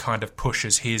area would kind of push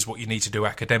as here's what you need to do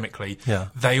academically,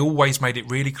 they always made it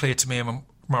really clear to me and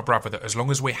my brother that as long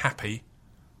as we're happy,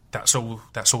 that's all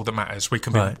that matters. We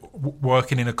can be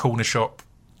working in a corner shop,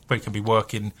 we can be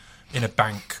working in a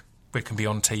bank, we can be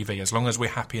on TV. As long as we're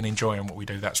happy and enjoying what we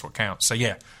do, that's what counts. So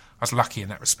yeah, I was lucky in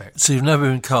that respect. So you've never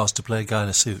been cast to play a guy in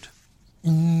a suit?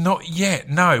 Not yet,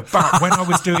 no. But when I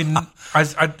was doing,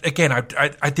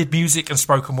 I did music and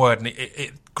spoken word, and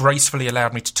it gracefully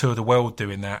allowed me to tour the world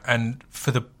doing that. And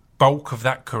for the bulk of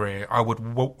that career, I would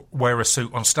wear a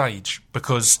suit on stage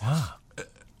because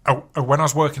when I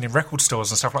was working in record stores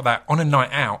and stuff like that, on a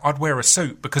night out, I'd wear a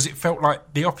suit because it felt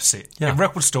like the opposite. Yeah. In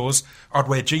record stores, I'd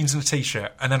wear jeans and a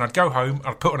T-shirt, and then I'd go home,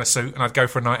 I'd put on a suit, and I'd go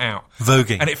for a night out.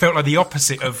 Voguing. And it felt like the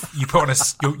opposite of you put on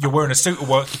you're wearing a suit at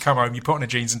work, you come home, you put on a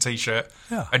jeans and T-shirt,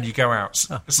 and you go out.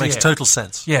 Makes total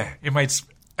sense. Yeah, it made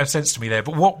sense to me there.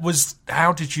 But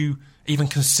how did you even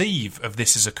conceive of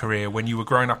this as a career when you were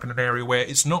growing up in an area where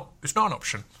it's not an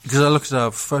option? Because I looked at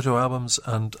our photo albums,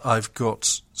 and I've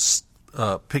got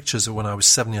pictures of when I was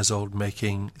 7 years old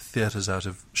making theatres out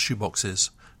of shoeboxes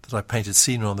that I painted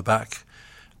scenery on the back,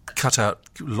 cut out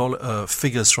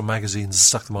figures from magazines,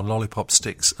 stuck them on lollipop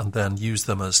sticks, and then used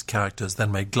them as characters. Then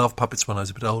made glove puppets when I was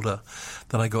a bit older.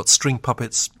 Then I got string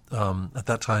puppets. At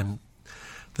that time,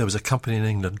 there was a company in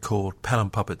England called Pelham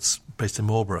Puppets, based in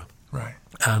Marlborough. Right.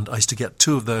 And I used to get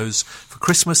 2 of those for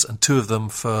Christmas and 2 of them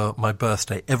for my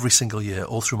birthday every single year,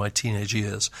 all through my teenage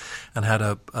years, and had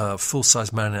a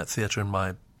full-size marionette theatre in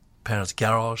my parents'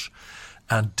 garage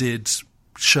and did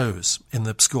shows in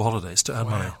the school holidays to earn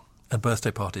money and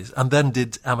birthday parties, and then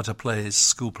did amateur plays,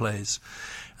 school plays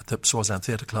at the Swaziland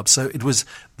Theatre Club. So it was,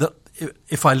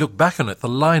 if I look back on it, the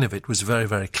line of it was very,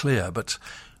 very clear, but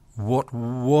what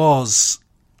was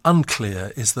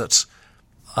unclear is that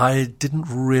I didn't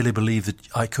really believe that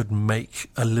I could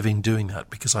make a living doing that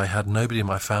because I had nobody in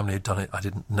my family who'd done it. I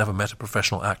never met a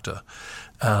professional actor.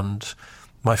 And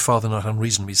my father, not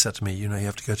unreasonably, said to me, you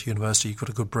have to go to university, you've got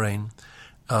a good brain.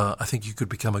 I think you could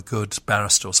become a good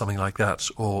barrister or something like that,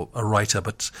 or a writer,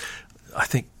 but I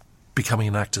think becoming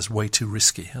an actor is way too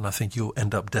risky, and I think you'll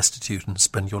end up destitute and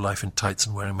spend your life in tights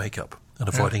and wearing makeup and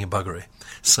avoiding a buggery.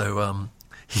 So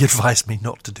he advised me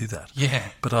not to do that. Yeah.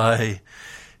 But I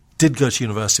did go to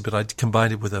university, but I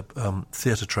combined it with a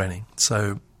theatre training.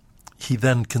 So he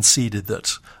then conceded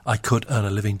that I could earn a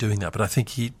living doing that. But I think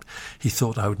he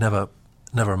thought I would never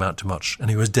amount to much. And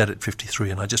he was dead at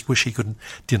 53. And I just wish he could,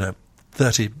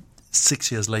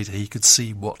 36 years later, he could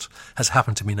see what has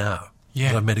happened to me now. Yeah.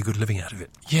 That I've made a good living out of it.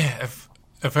 Yeah,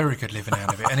 a very good living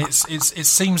out of it. And it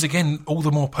seems, again, all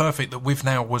the more perfect that With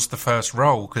Now was the first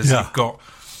role because you've got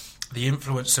the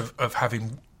influence of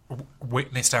having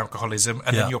witnessed alcoholism,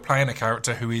 and then you're playing a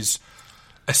character who is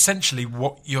essentially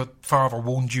what your father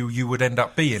warned you would end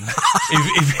up being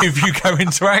if you go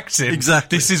into acting.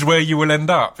 Exactly. This is where you will end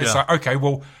up. It's like, okay,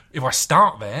 well, if I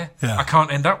start there, I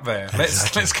can't end up there.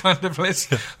 Exactly.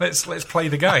 Let's play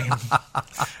the game.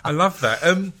 I love that.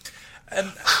 And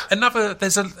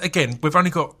we've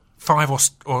only got 5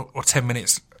 or 10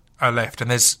 minutes left, and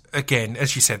there's, again,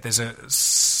 as you said, there's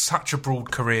such a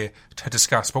broad career to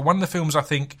discuss. But one of the films I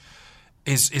think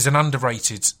is an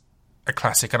underrated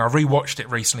classic, and I rewatched it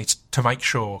recently to make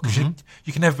sure, because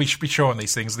you can never be sure on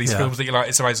these things. These films that you like,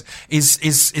 it's amazing.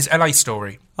 Is LA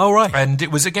Story? Oh, right. And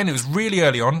it was really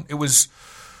early on. It was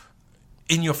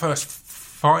in your first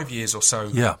 5 years or so.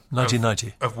 Yeah,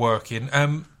 1990 of working.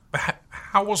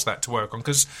 How was that to work on?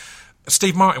 Because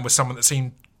Steve Martin was someone that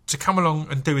seemed to come along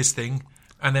and do his thing,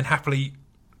 and then happily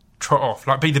trot off,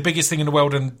 like be the biggest thing in the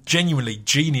world and genuinely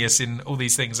genius in all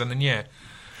these things, and then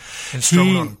in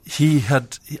Strong On.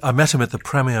 I met him at the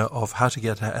premiere of How to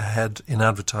Get Ahead in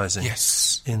Advertising in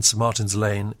St Martin's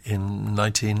Lane in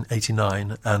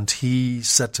 1989, and he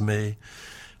said to me,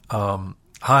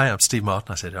 hi, I'm Steve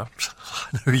Martin. I said, I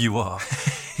know who you are.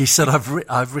 He said,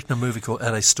 I've written a movie called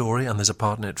LA Story, and there's a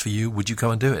part in it for you. Would you go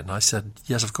and do it? And I said,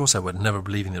 yes, of course I would, never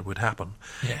believing that it would happen.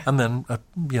 Yeah. And then, a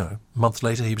month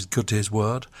later, he was good to his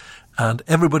word. And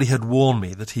everybody had warned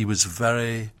me that he was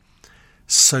very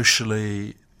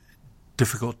socially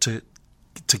difficult to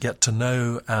get to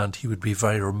know, and he would be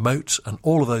very remote, and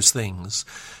all of those things.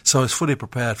 So I was fully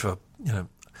prepared for,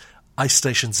 Ice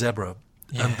Station Zebra.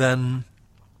 Yeah. And then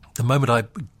the moment I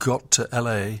got to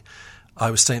LA, I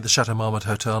was staying at the Chateau Marmont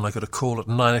Hotel, and I got a call at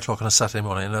 9 o'clock on a Saturday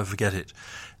morning, I'll never forget it.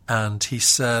 And he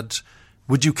said,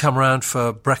 would you come around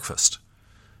for breakfast?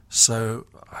 So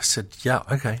I said, yeah,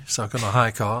 okay. So I got in a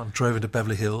hire car and drove into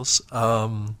Beverly Hills. I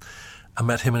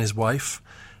met him and his wife,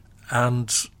 and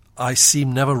I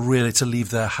seemed never really to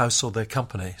leave their house or their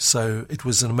company. So it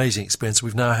was an amazing experience.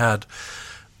 We've now had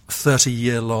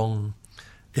 30-year-long,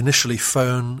 initially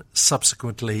phone,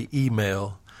 subsequently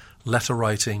email, letter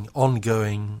writing,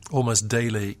 ongoing, almost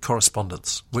daily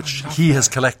correspondence, which he has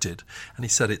collected. And he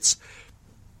said it's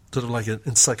sort of like an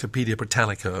Encyclopedia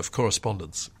Britannica of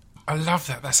correspondence. I love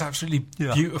that. That's absolutely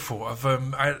beautiful.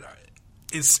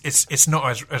 it's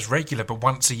not as regular, but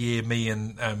once a year, me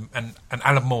and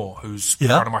Alan Moore, who's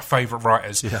Yeah. one of my favourite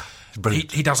writers, Yeah,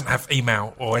 brilliant. he doesn't have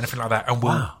email or anything like that,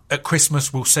 and at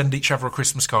Christmas we'll send each other a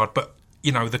Christmas card, but.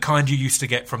 You know, the kind you used to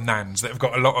get from Nans that have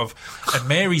got a lot of, and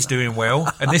Mary's doing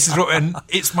well, and this is what, and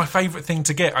it's my favourite thing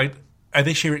to get.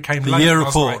 This year it came late. year I was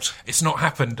report. like, it's not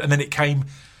happened, and then it came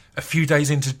a few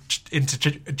days into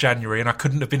January, and I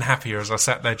couldn't have been happier as I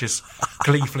sat there just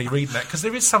gleefully reading that, because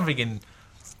there is something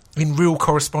in real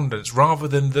correspondence rather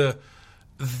than the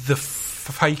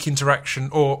fake interaction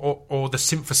or the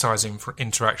synthesizing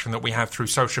interaction that we have through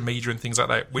social media and things like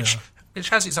that, which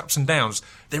has its ups and downs.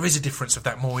 There is a difference of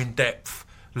that more in depth.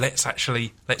 Let's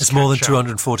It's more than catch up.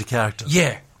 240 characters.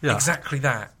 Yeah, Yeah. exactly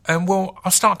that. Well,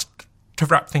 I'll start to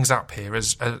wrap things up here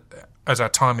as our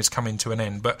time is coming to an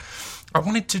end. But I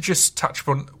wanted to just touch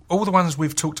upon all the ones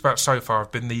we've talked about so far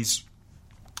have been these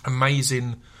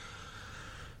amazing,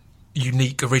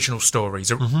 unique original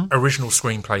stories, original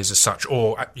screenplays as such,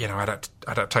 or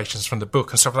adaptations from the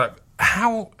book and stuff like that.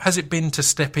 How has it been to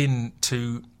step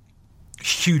into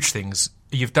huge things?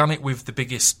 You've done it with the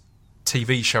biggest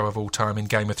TV show of all time in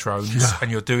Game of Thrones,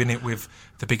 and you're doing it with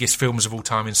the biggest films of all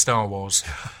time in Star Wars.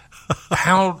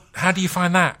 How do you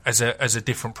find that as a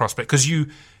different prospect? Because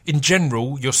in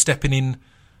general, you're stepping in,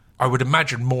 I would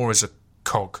imagine, more as a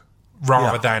cog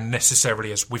rather than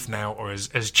necessarily as Withnail or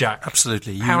as Jack.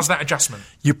 Absolutely. How's that adjustment?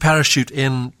 You parachute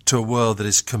into a world that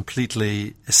is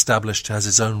completely established, has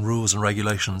its own rules and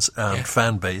regulations and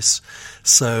fan base.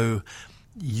 So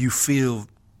you feel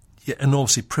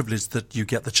enormously privileged that you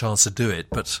get the chance to do it.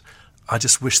 But I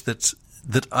just wish that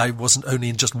I wasn't only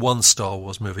in just one Star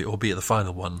Wars movie, albeit the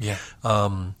final one,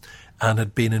 and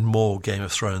had been in more Game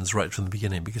of Thrones right from the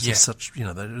beginning, because it's such,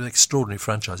 they're extraordinary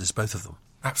franchises, both of them.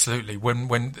 Absolutely.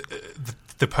 When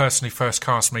the person who first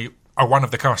cast me, or one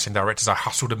of the casting directors, I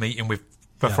hustled a meeting with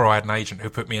before I had an agent who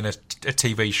put me in a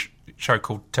TV show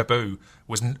called Taboo,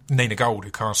 was Nina Gold,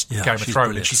 who cast Game of Thrones.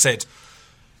 Brilliant. And she said,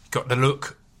 got the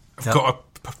look, I've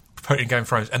got to put in Game of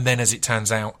Thrones. And then as it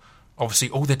turns out, obviously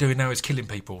all they're doing now is killing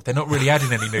people. They're not really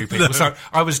adding any new people. So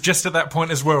I was just at that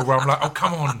point as well where I'm like, oh,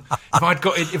 come on.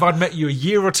 If I'd met you a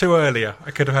year or two earlier,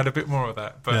 I could have had a bit more of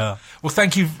that. But well,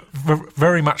 thank you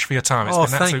very much for your time. It's been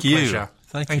an absolute pleasure.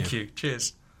 Thank you.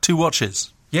 Cheers. 2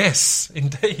 watches. Yes,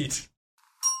 indeed.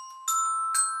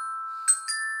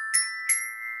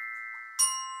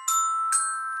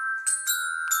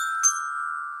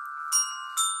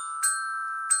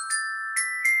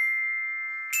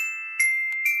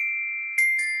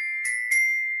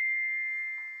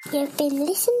 You've been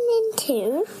listening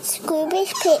to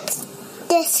Scroobius Pip's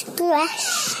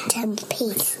Discretion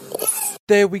Pieces.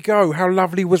 There we go. How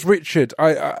lovely was Richard?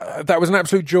 That was an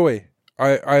absolute joy.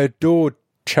 I adored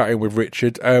chatting with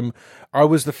Richard. I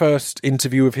was the first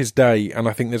interview of his day, and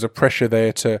I think there's a pressure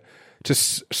there to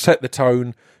set the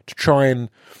tone, to try and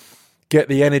get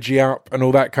the energy up and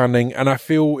all that kind of thing. And I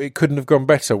feel it couldn't have gone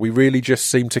better. We really just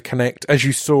seemed to connect. As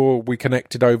you saw, we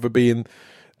connected over being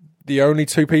the only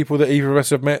 2 people that either of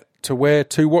us have met to wear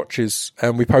 2 watches.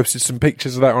 And we posted some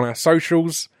pictures of that on our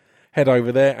socials. Head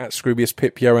over there at Scroobius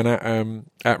Pipio and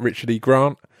at Richard E.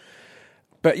 Grant.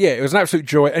 But yeah, it was an absolute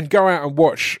joy. And go out and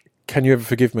watch Can You Ever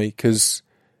Forgive Me? Because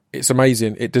it's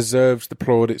amazing. It deserves the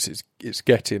plaudits it's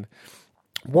getting.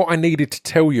 What I needed to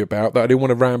tell you about, that I didn't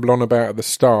want to ramble on about at the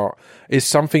start, is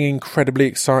something incredibly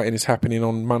exciting is happening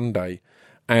on Monday.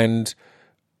 And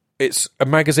it's a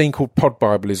magazine called Pod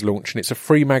Bible is launching. It's a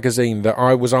free magazine that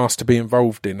I was asked to be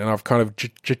involved in, and I've kind of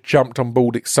jumped on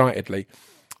board excitedly.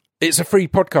 It's a free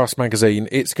podcast magazine.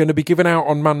 It's going to be given out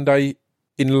on Monday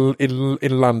in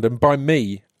London by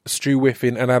me, Stu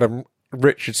Whiffin, and Adam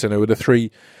Richardson, who are the 3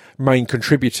 main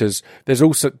contributors. There's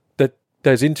also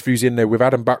there's interviews in there with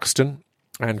Adam Buxton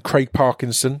and Craig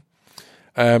Parkinson,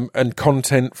 and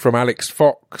content from Alex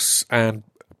Fox and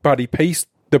Buddy Peace,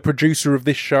 the producer of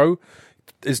this show,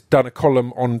 has done a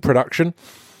column on production.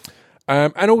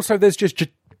 And also there's just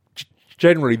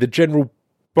generally the general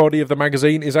body of the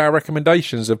magazine is our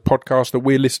recommendations of podcasts that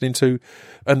we're listening to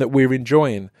and that we're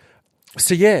enjoying.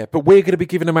 So yeah, but we're going to be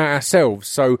giving them out ourselves.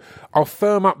 So I'll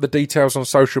firm up the details on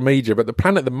social media, but the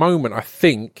plan at the moment, I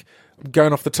think,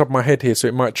 going off the top of my head here, so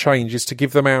it might change, is to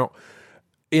give them out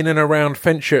in and around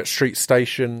Fenchurch Street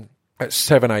Station at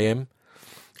 7 a.m.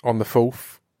 on the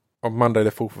 4th, on Monday the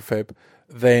 4th of Feb.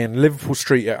 Then Liverpool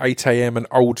Street at 8 a.m. and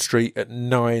Old Street at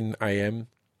 9 a.m.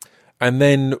 And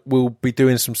then we'll be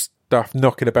doing some stuff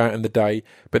knocking about in the day.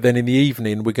 But then in the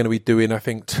evening, we're going to be doing, I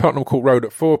think, Tottenham Court Road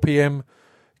at 4 p.m,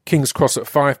 King's Cross at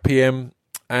 5 p.m,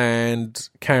 and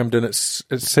Camden at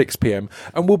 6 p.m.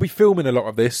 And we'll be filming a lot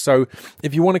of this. So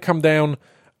if you want to come down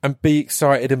and be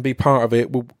excited and be part of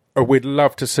it, we'll we'd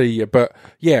love to see you. But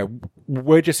yeah,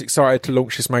 we're just excited to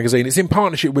launch this magazine. It's in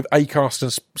partnership with Acast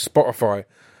and Spotify,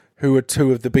 who are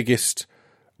two of the biggest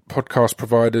podcast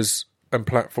providers and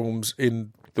platforms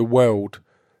in the world.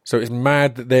 So it's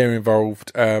mad that they're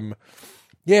involved.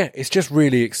 Yeah, it's just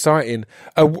really exciting.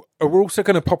 We're also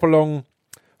going to pop along,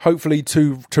 hopefully,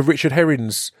 to Richard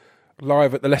Herring's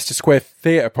live at the Leicester Square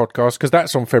Theatre podcast, because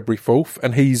that's on February 4th,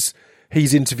 and he's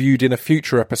interviewed in a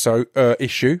future episode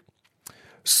issue.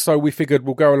 So we figured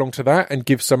we'll go along to that and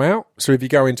give some out. So if you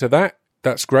go into that,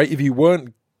 that's great. If you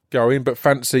weren't going but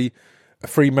fancy a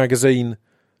free magazine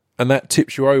and that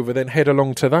tips you over, then head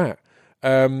along to that.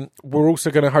 We're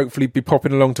also going to hopefully be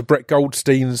popping along to Brett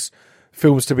Goldstein's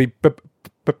Films to be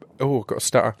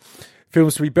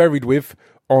Films to be Buried With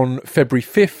on February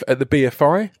 5th at the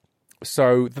BFI.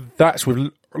 So that's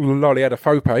with Lolly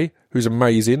Adefope, who's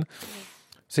amazing.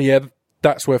 So yeah,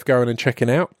 that's worth going and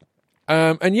checking out.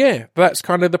 And yeah, that's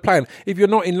kind of the plan. If you're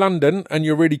not in London and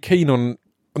you're really keen on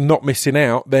not missing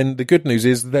out, then the good news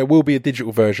is there will be a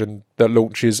digital version that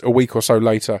launches a week or so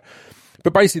later.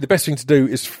 But basically, the best thing to do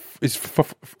is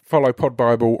follow Pod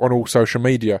Bible on all social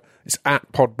media. It's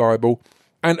at Pod Bible.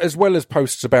 And as well as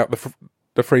posts about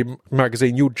the free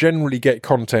magazine, you'll generally get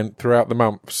content throughout the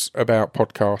months about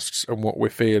podcasts and what we're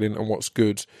feeling and what's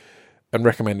good and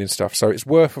recommending stuff. So it's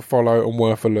worth a follow and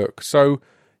worth a look. So,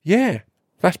 yeah,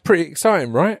 that's pretty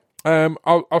exciting, right?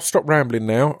 I'll stop rambling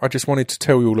now. I just wanted to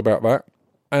tell you all about that.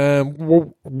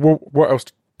 What else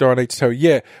do I need to tell you?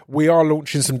 Yeah, we are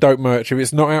launching some dope merch. If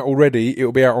it's not out already,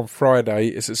 it'll be out on Friday.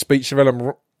 It's at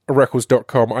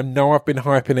speechdevelopmentrecords.com. I know I've been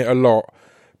hyping it a lot,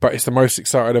 but it's the most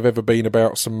excited I've ever been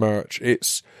about some merch.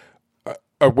 It's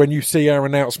when you see our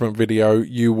announcement video,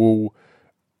 you will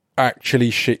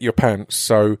actually shit your pants.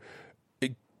 So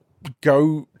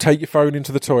go take your phone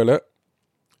into the toilet,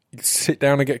 sit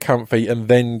down and get comfy, and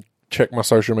then check my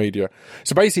social media.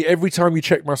 So basically, every time you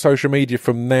check my social media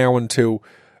from now until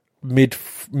mid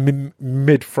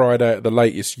Friday at the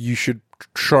latest, you should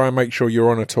try and make sure you're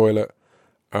on a toilet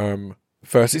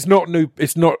first. It's not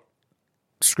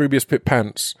Scroobius Pip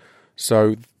pants,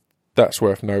 so that's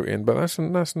worth noting. But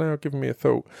that's now giving me a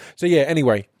thought. So yeah,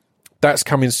 anyway, that's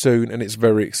coming soon, and it's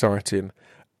very exciting.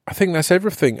 I think that's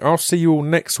everything. I'll see you all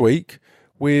next week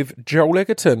with Joel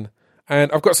Egerton.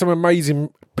 And I've got some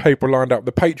amazing people lined up.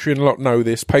 The Patreon lot know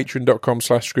this.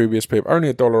 Patreon.com/ScroobiusPip.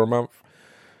 Only $1 a month.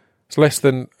 It's less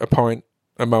than a pint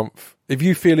a month. If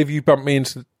you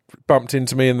bumped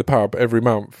into me in the pub every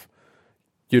month,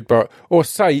 you'd buy. Or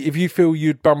say if you feel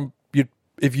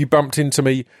if you bumped into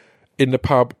me in the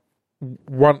pub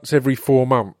once every 4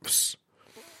 months,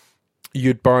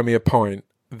 you'd buy me a pint.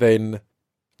 Then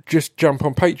just jump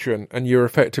on Patreon and you're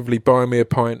effectively buying me a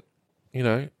pint,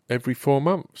 every 4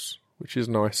 months, which is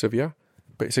nice of you.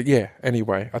 But so yeah,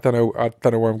 anyway, I don't know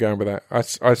where I'm going with that. I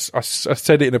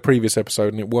said it in a previous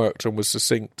episode and it worked and was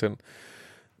succinct and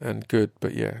good.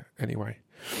 But yeah, anyway.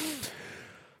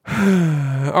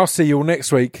 I'll see you all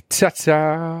next week.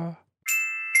 Ta-ta!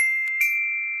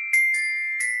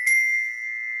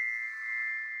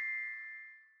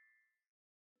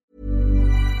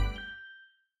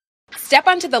 Step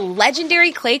onto the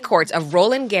legendary clay courts of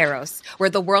Roland Garros, where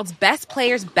the world's best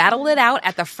players battle it out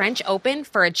at the French Open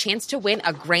for a chance to win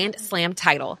a Grand Slam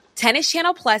title. Tennis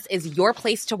Channel Plus is your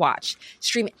place to watch.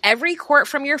 Stream every court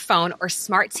from your phone or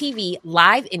smart TV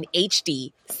live in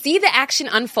HD. See the action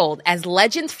unfold as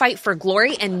legends fight for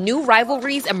glory and new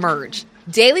rivalries emerge.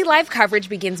 Daily live coverage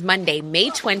begins Monday, May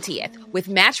 20th, with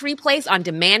match replays on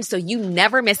demand so you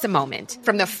never miss a moment.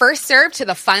 From the first serve to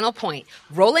the final point,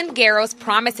 Roland Garros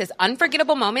promises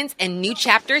unforgettable moments and new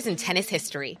chapters in tennis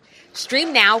history.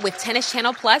 Stream now with Tennis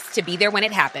Channel Plus to be there when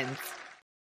it happens.